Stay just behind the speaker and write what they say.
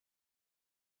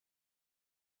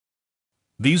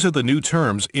These are the new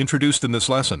terms introduced in this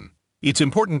lesson. It's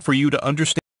important for you to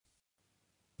understand.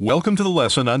 Welcome to the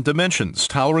lesson on dimensions,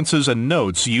 tolerances, and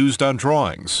notes used on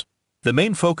drawings. The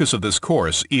main focus of this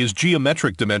course is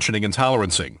geometric dimensioning and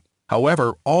tolerancing.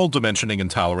 However, all dimensioning and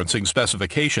tolerancing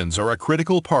specifications are a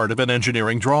critical part of an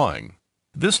engineering drawing.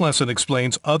 This lesson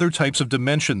explains other types of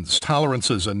dimensions,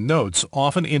 tolerances, and notes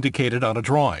often indicated on a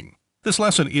drawing. This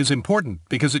lesson is important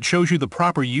because it shows you the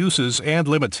proper uses and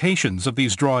limitations of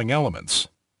these drawing elements.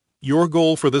 Your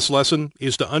goal for this lesson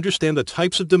is to understand the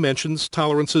types of dimensions,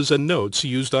 tolerances, and notes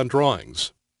used on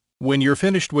drawings. When you're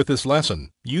finished with this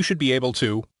lesson, you should be able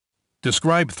to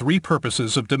describe three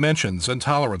purposes of dimensions and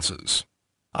tolerances.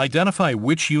 Identify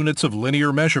which units of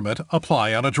linear measurement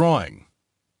apply on a drawing.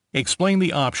 Explain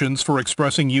the options for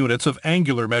expressing units of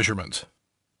angular measurement.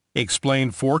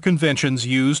 Explain four conventions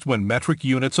used when metric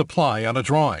units apply on a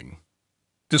drawing.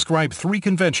 Describe three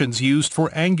conventions used for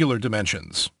angular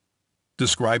dimensions.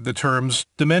 Describe the terms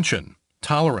dimension,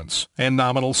 tolerance, and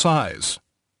nominal size.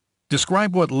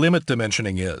 Describe what limit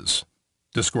dimensioning is.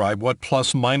 Describe what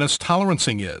plus-minus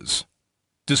tolerancing is.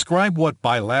 Describe what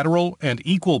bilateral and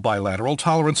equal bilateral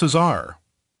tolerances are.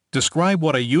 Describe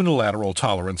what a unilateral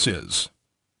tolerance is.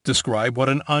 Describe what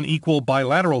an unequal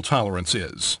bilateral tolerance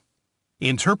is.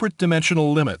 Interpret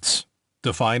dimensional limits.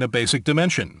 Define a basic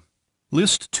dimension.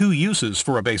 List two uses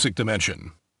for a basic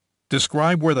dimension.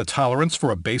 Describe where the tolerance for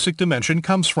a basic dimension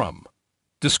comes from.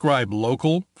 Describe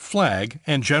local, flag,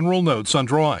 and general notes on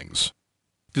drawings.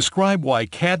 Describe why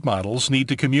CAD models need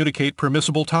to communicate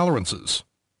permissible tolerances.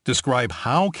 Describe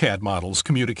how CAD models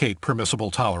communicate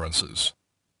permissible tolerances.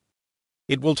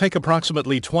 It will take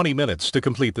approximately 20 minutes to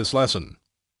complete this lesson.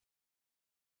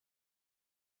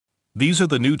 These are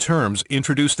the new terms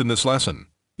introduced in this lesson.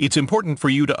 It's important for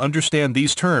you to understand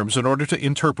these terms in order to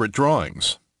interpret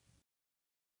drawings.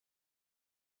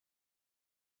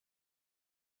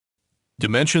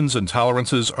 Dimensions and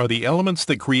tolerances are the elements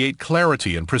that create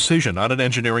clarity and precision on an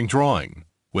engineering drawing.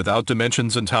 Without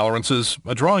dimensions and tolerances,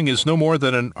 a drawing is no more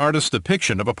than an artist's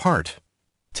depiction of a part.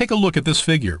 Take a look at this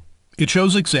figure. It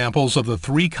shows examples of the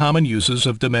three common uses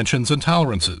of dimensions and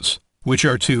tolerances, which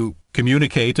are to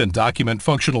communicate and document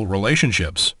functional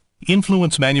relationships,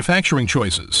 influence manufacturing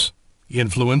choices,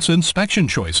 influence inspection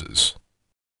choices.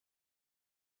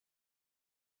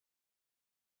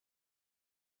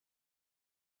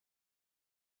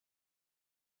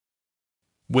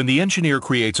 When the engineer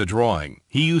creates a drawing,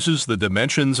 he uses the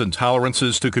dimensions and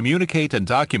tolerances to communicate and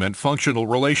document functional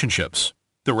relationships.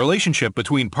 The relationship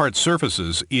between part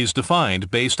surfaces is defined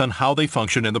based on how they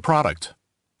function in the product.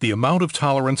 The amount of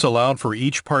tolerance allowed for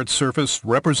each part surface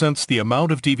represents the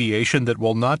amount of deviation that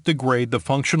will not degrade the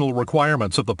functional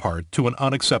requirements of the part to an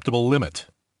unacceptable limit.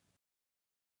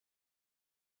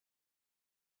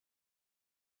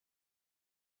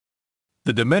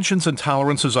 The dimensions and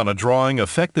tolerances on a drawing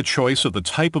affect the choice of the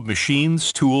type of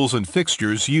machines, tools, and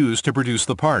fixtures used to produce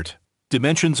the part.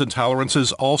 Dimensions and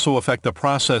tolerances also affect the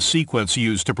process sequence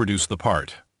used to produce the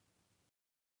part.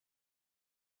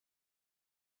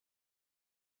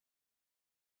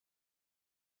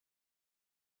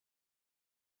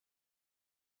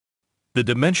 The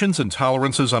dimensions and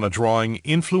tolerances on a drawing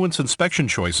influence inspection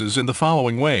choices in the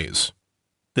following ways.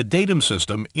 The datum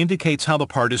system indicates how the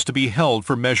part is to be held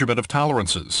for measurement of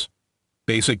tolerances.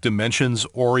 Basic dimensions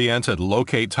orient and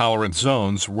locate tolerance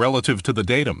zones relative to the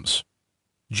datums.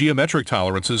 Geometric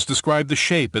tolerances describe the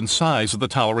shape and size of the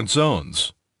tolerance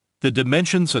zones. The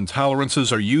dimensions and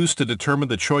tolerances are used to determine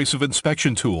the choice of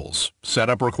inspection tools,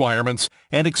 setup requirements,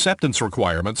 and acceptance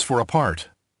requirements for a part.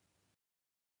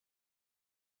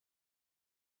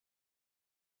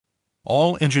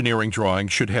 All engineering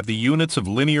drawings should have the units of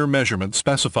linear measurement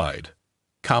specified.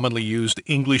 Commonly used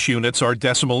English units are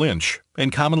decimal inch,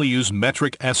 and commonly used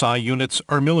metric SI units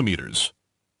are millimeters.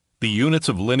 The units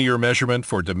of linear measurement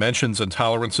for dimensions and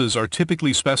tolerances are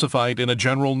typically specified in a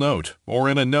general note or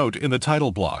in a note in the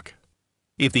title block.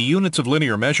 If the units of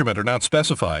linear measurement are not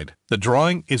specified, the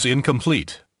drawing is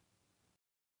incomplete.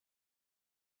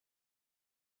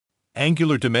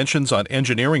 Angular dimensions on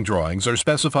engineering drawings are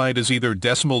specified as either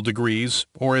decimal degrees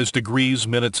or as degrees,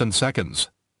 minutes, and seconds.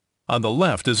 On the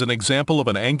left is an example of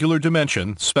an angular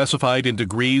dimension specified in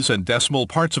degrees and decimal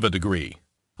parts of a degree.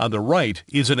 On the right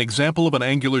is an example of an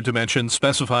angular dimension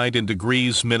specified in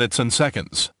degrees, minutes, and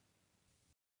seconds.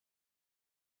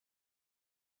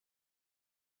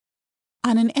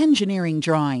 On an engineering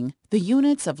drawing, the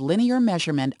units of linear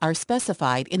measurement are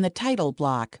specified in the title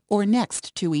block or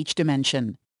next to each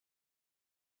dimension.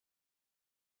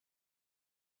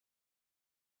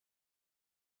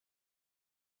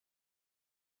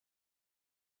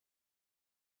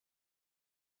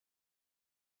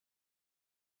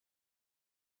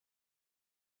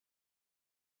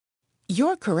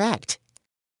 You're correct.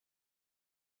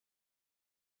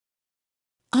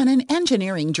 On an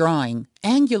engineering drawing,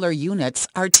 angular units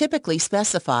are typically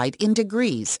specified in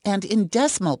degrees and in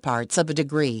decimal parts of a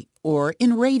degree, or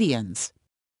in radians.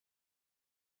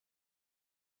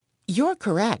 You're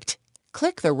correct.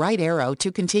 Click the right arrow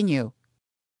to continue.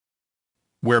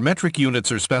 Where metric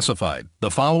units are specified,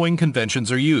 the following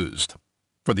conventions are used.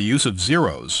 For the use of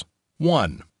zeros,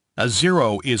 1. A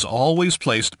zero is always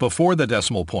placed before the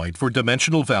decimal point for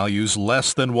dimensional values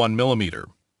less than 1 millimeter.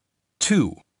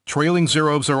 2. Trailing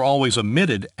zeros are always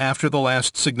omitted after the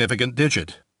last significant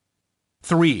digit.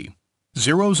 3.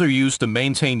 Zeros are used to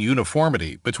maintain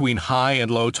uniformity between high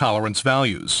and low tolerance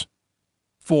values.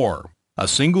 4. A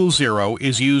single zero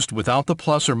is used without the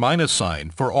plus or minus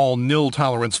sign for all nil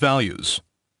tolerance values.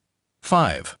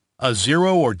 5. A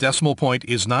zero or decimal point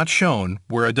is not shown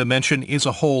where a dimension is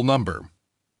a whole number.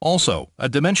 Also, a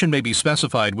dimension may be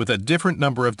specified with a different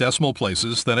number of decimal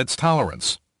places than its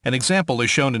tolerance. An example is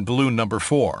shown in balloon number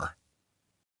 4.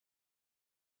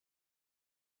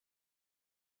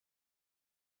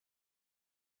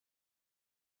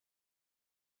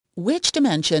 Which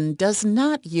dimension does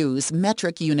not use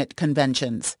metric unit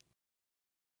conventions?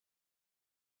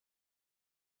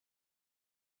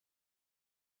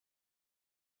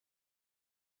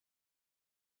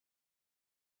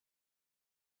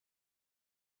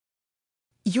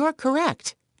 You're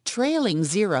correct. Trailing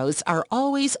zeros are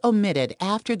always omitted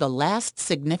after the last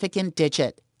significant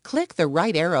digit. Click the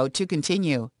right arrow to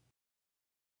continue.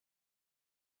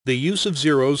 The use of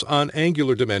zeros on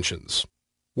angular dimensions.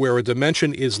 Where a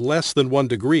dimension is less than 1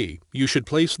 degree, you should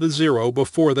place the zero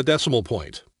before the decimal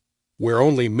point. Where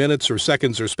only minutes or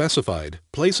seconds are specified,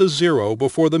 place a zero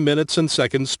before the minutes and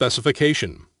seconds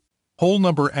specification. Whole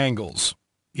number angles.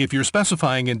 If you're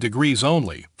specifying in degrees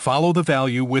only, follow the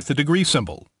value with the degree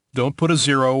symbol. Don't put a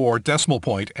zero or decimal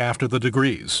point after the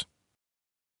degrees.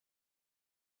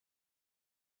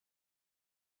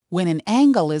 When an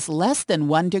angle is less than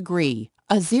 1 degree,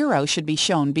 a zero should be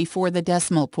shown before the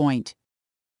decimal point.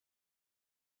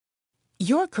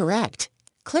 You're correct.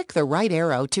 Click the right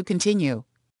arrow to continue.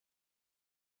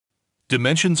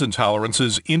 Dimensions and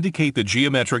tolerances indicate the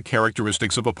geometric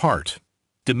characteristics of a part.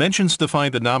 Dimensions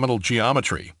define the nominal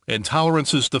geometry, and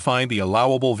tolerances define the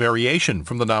allowable variation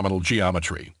from the nominal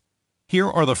geometry. Here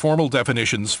are the formal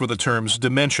definitions for the terms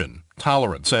dimension,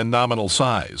 tolerance, and nominal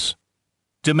size.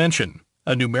 Dimension: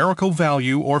 a numerical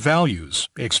value or values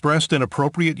expressed in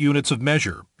appropriate units of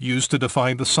measure used to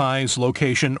define the size,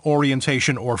 location,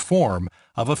 orientation, or form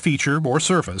of a feature or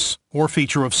surface or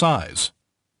feature of size.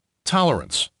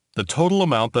 Tolerance: the total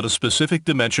amount that a specific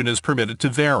dimension is permitted to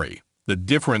vary, the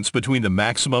difference between the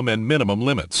maximum and minimum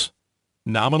limits.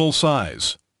 Nominal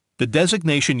size: the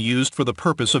designation used for the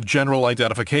purpose of general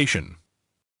identification.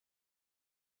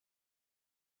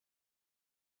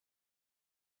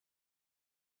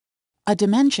 A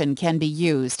dimension can be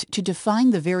used to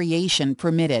define the variation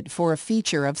permitted for a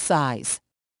feature of size.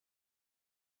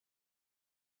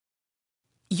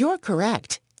 You're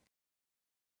correct.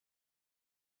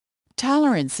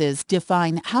 Tolerances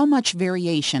define how much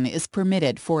variation is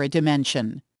permitted for a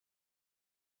dimension.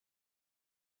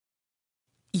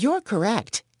 You're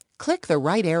correct. Click the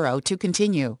right arrow to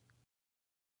continue.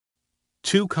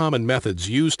 Two common methods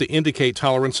used to indicate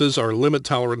tolerances are limit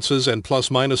tolerances and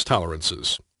plus-minus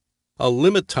tolerances. A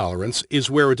limit tolerance is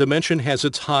where a dimension has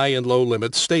its high and low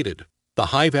limits stated. The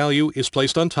high value is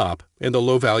placed on top and the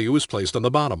low value is placed on the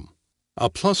bottom. A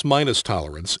plus-minus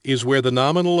tolerance is where the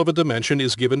nominal of a dimension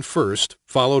is given first,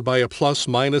 followed by a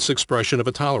plus-minus expression of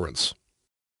a tolerance.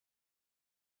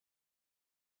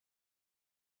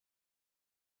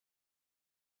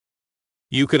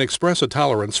 You can express a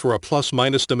tolerance for a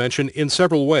plus-minus dimension in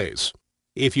several ways.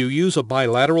 If you use a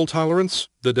bilateral tolerance,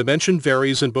 the dimension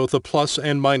varies in both the plus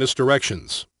and minus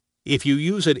directions. If you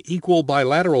use an equal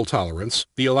bilateral tolerance,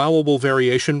 the allowable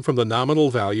variation from the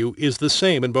nominal value is the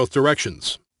same in both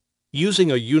directions. Using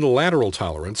a unilateral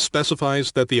tolerance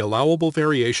specifies that the allowable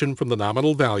variation from the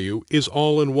nominal value is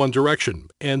all in one direction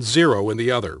and zero in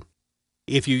the other.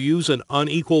 If you use an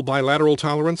unequal bilateral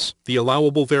tolerance, the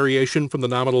allowable variation from the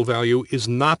nominal value is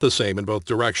not the same in both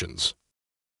directions.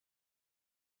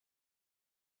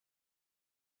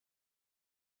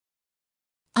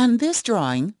 On this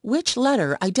drawing, which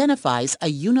letter identifies a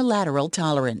unilateral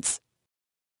tolerance?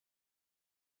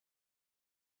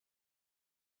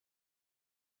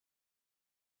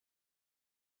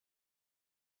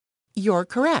 You're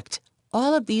correct.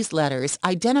 All of these letters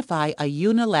identify a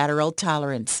unilateral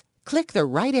tolerance. Click the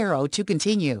right arrow to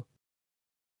continue.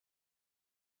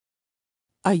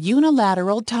 A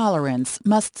unilateral tolerance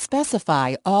must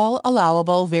specify all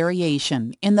allowable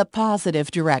variation in the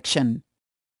positive direction.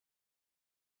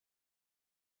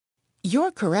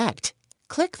 You're correct.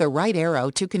 Click the right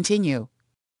arrow to continue.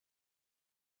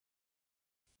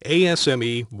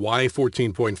 ASME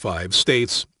Y14.5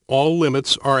 states all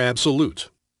limits are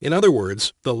absolute. In other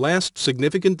words, the last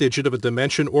significant digit of a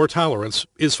dimension or tolerance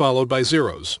is followed by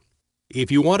zeros. If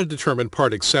you want to determine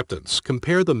part acceptance,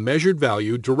 compare the measured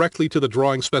value directly to the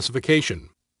drawing specification.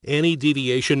 Any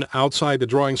deviation outside the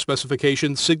drawing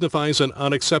specification signifies an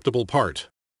unacceptable part.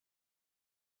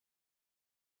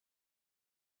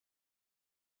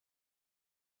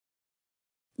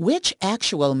 Which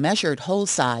actual measured hole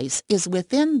size is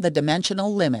within the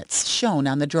dimensional limits shown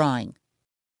on the drawing?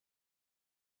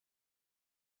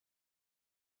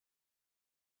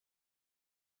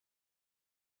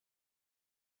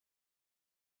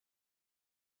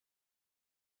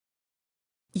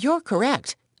 You're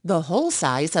correct. The hole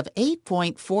size of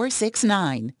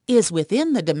 8.469 is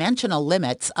within the dimensional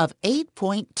limits of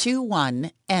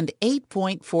 8.21 and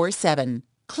 8.47.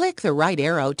 Click the right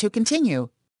arrow to continue.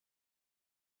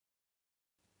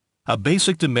 A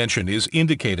basic dimension is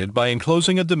indicated by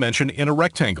enclosing a dimension in a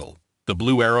rectangle. The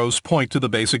blue arrows point to the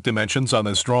basic dimensions on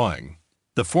this drawing.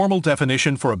 The formal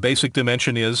definition for a basic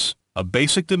dimension is, a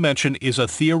basic dimension is a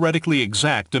theoretically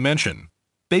exact dimension.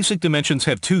 Basic dimensions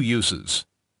have two uses.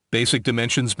 Basic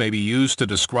dimensions may be used to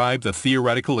describe the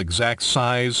theoretical exact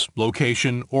size,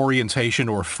 location, orientation,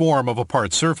 or form of a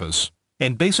part surface,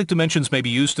 and basic dimensions may be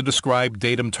used to describe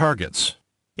datum targets.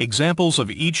 Examples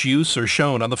of each use are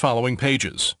shown on the following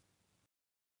pages.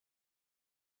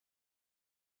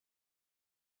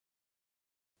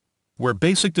 Where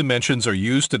basic dimensions are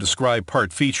used to describe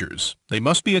part features, they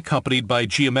must be accompanied by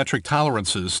geometric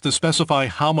tolerances to specify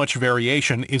how much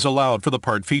variation is allowed for the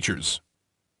part features.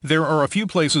 There are a few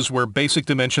places where basic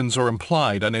dimensions are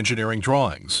implied on engineering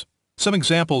drawings. Some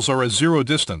examples are a zero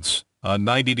distance, a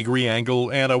 90-degree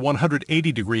angle, and a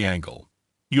 180-degree angle.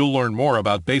 You'll learn more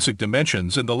about basic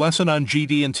dimensions in the lesson on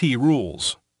GD&T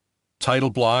rules.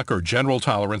 Title block or general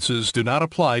tolerances do not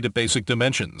apply to basic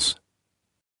dimensions.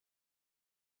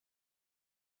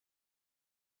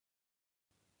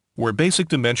 Where basic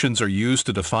dimensions are used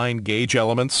to define gauge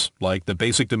elements, like the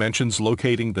basic dimensions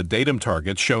locating the datum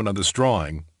targets shown on this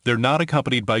drawing, they're not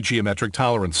accompanied by geometric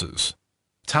tolerances.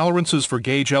 Tolerances for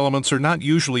gauge elements are not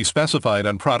usually specified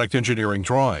on product engineering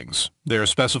drawings. They are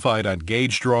specified on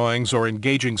gauge drawings or in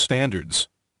gauging standards.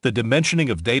 The dimensioning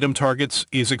of datum targets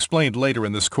is explained later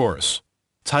in this course.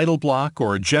 Title block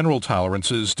or general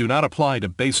tolerances do not apply to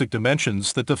basic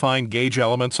dimensions that define gauge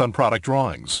elements on product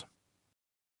drawings.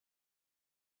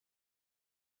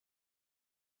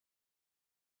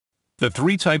 The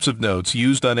three types of notes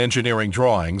used on engineering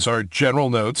drawings are general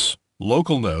notes,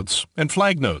 local notes, and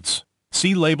flag notes.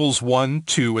 See labels 1,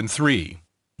 2, and 3.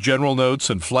 General notes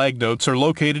and flag notes are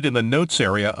located in the notes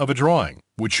area of a drawing,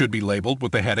 which should be labeled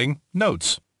with the heading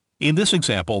Notes. In this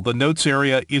example, the notes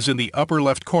area is in the upper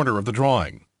left corner of the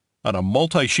drawing. On a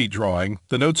multi-sheet drawing,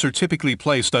 the notes are typically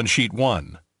placed on sheet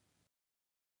 1.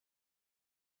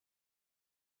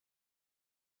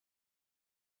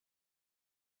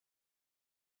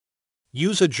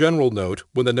 Use a general note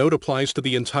when the note applies to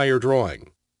the entire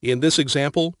drawing. In this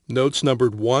example, notes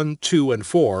numbered 1, 2, and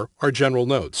 4 are general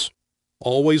notes.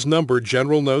 Always number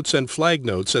general notes and flag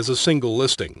notes as a single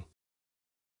listing.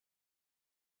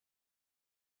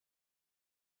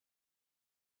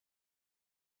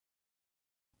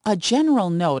 A general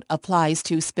note applies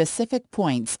to specific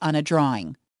points on a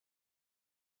drawing.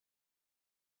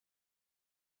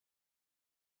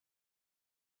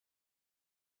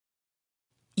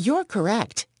 You're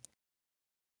correct.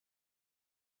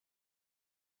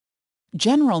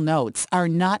 General notes are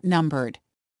not numbered.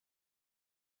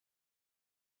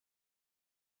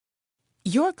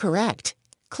 You're correct.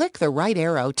 Click the right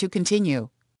arrow to continue.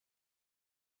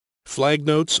 Flag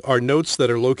notes are notes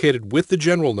that are located with the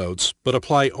general notes but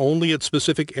apply only at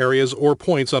specific areas or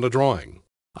points on a drawing.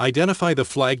 Identify the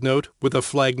flag note with a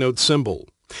flag note symbol.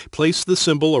 Place the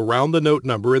symbol around the note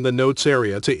number in the notes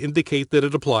area to indicate that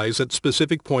it applies at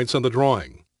specific points on the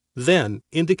drawing. Then,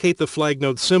 indicate the flag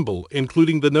note symbol,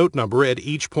 including the note number at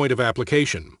each point of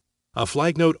application. A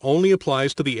flag note only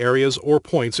applies to the areas or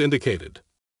points indicated.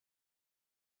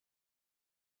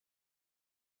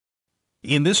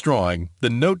 In this drawing, the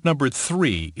note numbered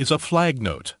 3 is a flag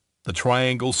note. The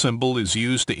triangle symbol is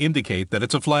used to indicate that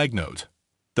it's a flag note.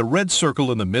 The red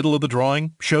circle in the middle of the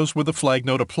drawing shows where the flag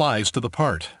note applies to the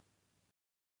part.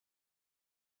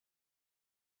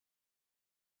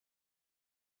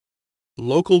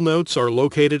 Local notes are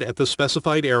located at the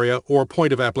specified area or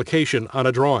point of application on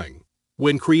a drawing.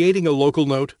 When creating a local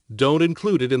note, don't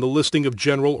include it in the listing of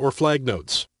general or flag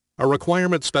notes. A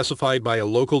requirement specified by a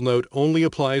local note only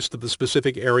applies to the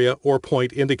specific area or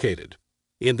point indicated.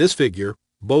 In this figure,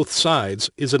 both sides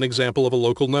is an example of a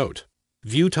local note.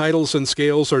 View titles and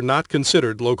scales are not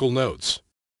considered local notes.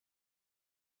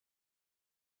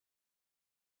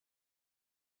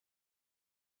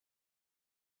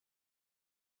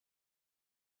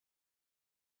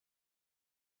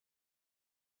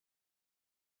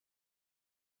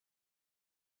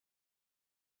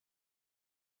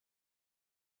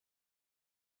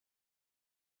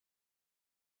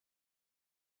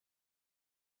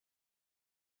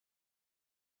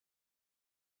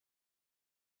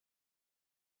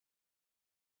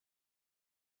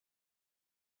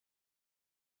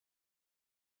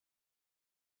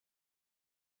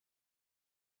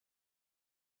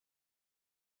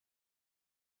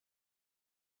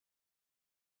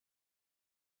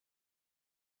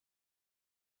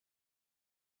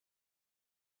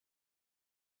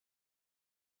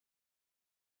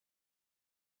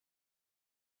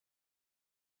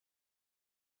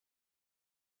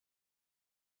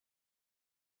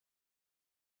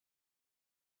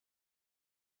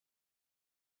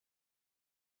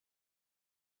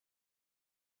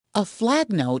 A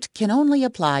flag note can only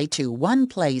apply to one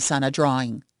place on a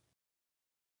drawing.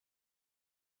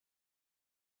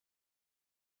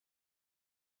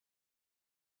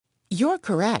 You're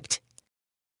correct.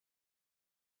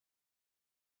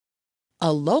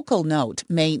 A local note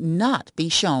may not be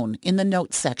shown in the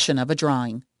Notes section of a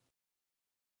drawing.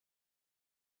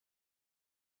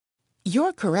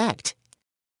 You're correct.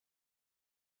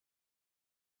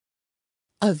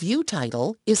 A view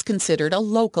title is considered a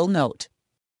local note.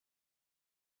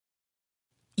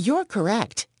 You're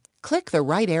correct. Click the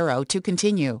right arrow to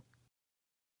continue.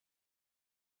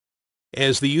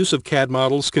 As the use of CAD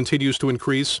models continues to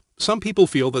increase, some people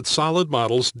feel that solid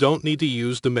models don't need to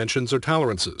use dimensions or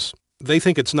tolerances. They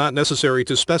think it's not necessary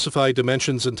to specify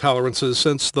dimensions and tolerances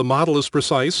since the model is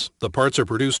precise, the parts are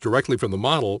produced directly from the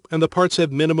model, and the parts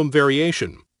have minimum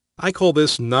variation. I call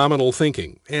this nominal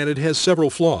thinking, and it has several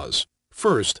flaws.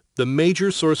 First, the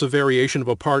major source of variation of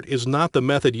a part is not the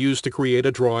method used to create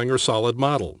a drawing or solid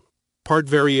model. Part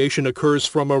variation occurs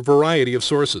from a variety of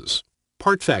sources.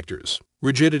 Part factors: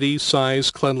 rigidity,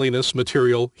 size, cleanliness,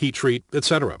 material, heat treat,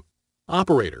 etc.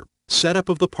 Operator: setup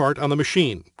of the part on the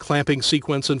machine, clamping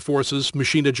sequence and forces,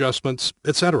 machine adjustments,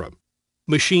 etc.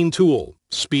 Machine tool: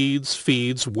 speeds,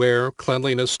 feeds, wear,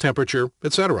 cleanliness, temperature,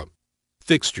 etc.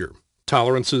 Fixture: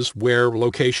 tolerances, wear,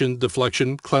 location,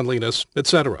 deflection, cleanliness,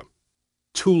 etc.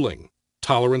 Tooling: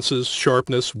 tolerances,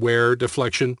 sharpness, wear,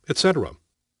 deflection, etc.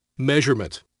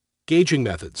 Measurement: gauging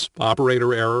methods,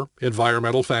 operator error,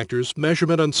 environmental factors,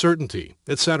 measurement uncertainty,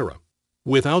 etc.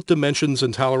 Without dimensions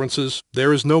and tolerances,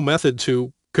 there is no method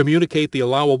to communicate the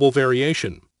allowable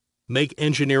variation, make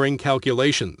engineering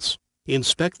calculations,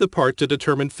 inspect the part to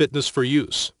determine fitness for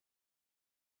use.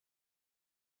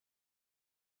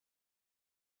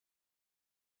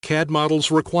 CAD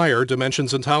models require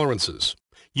dimensions and tolerances.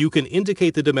 You can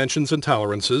indicate the dimensions and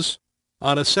tolerances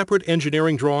on a separate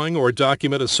engineering drawing or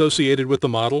document associated with the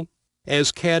model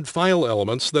as CAD file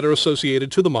elements that are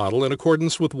associated to the model in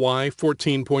accordance with Y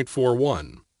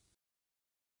 14.41.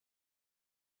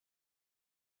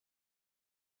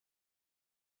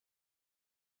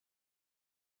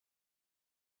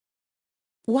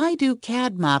 Why do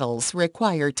CAD models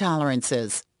require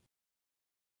tolerances?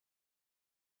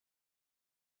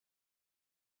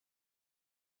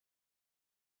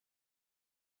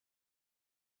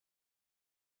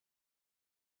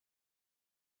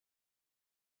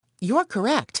 You're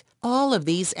correct. All of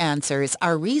these answers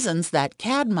are reasons that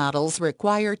CAD models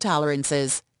require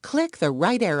tolerances. Click the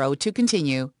right arrow to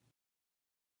continue.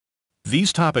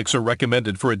 These topics are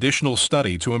recommended for additional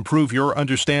study to improve your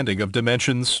understanding of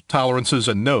dimensions, tolerances,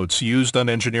 and notes used on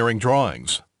engineering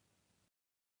drawings.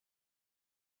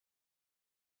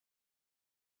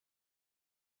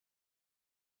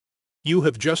 You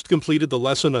have just completed the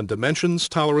lesson on dimensions,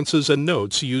 tolerances, and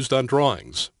notes used on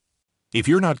drawings. If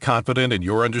you're not confident in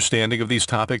your understanding of these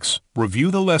topics,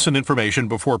 review the lesson information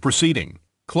before proceeding.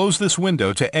 Close this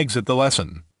window to exit the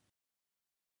lesson.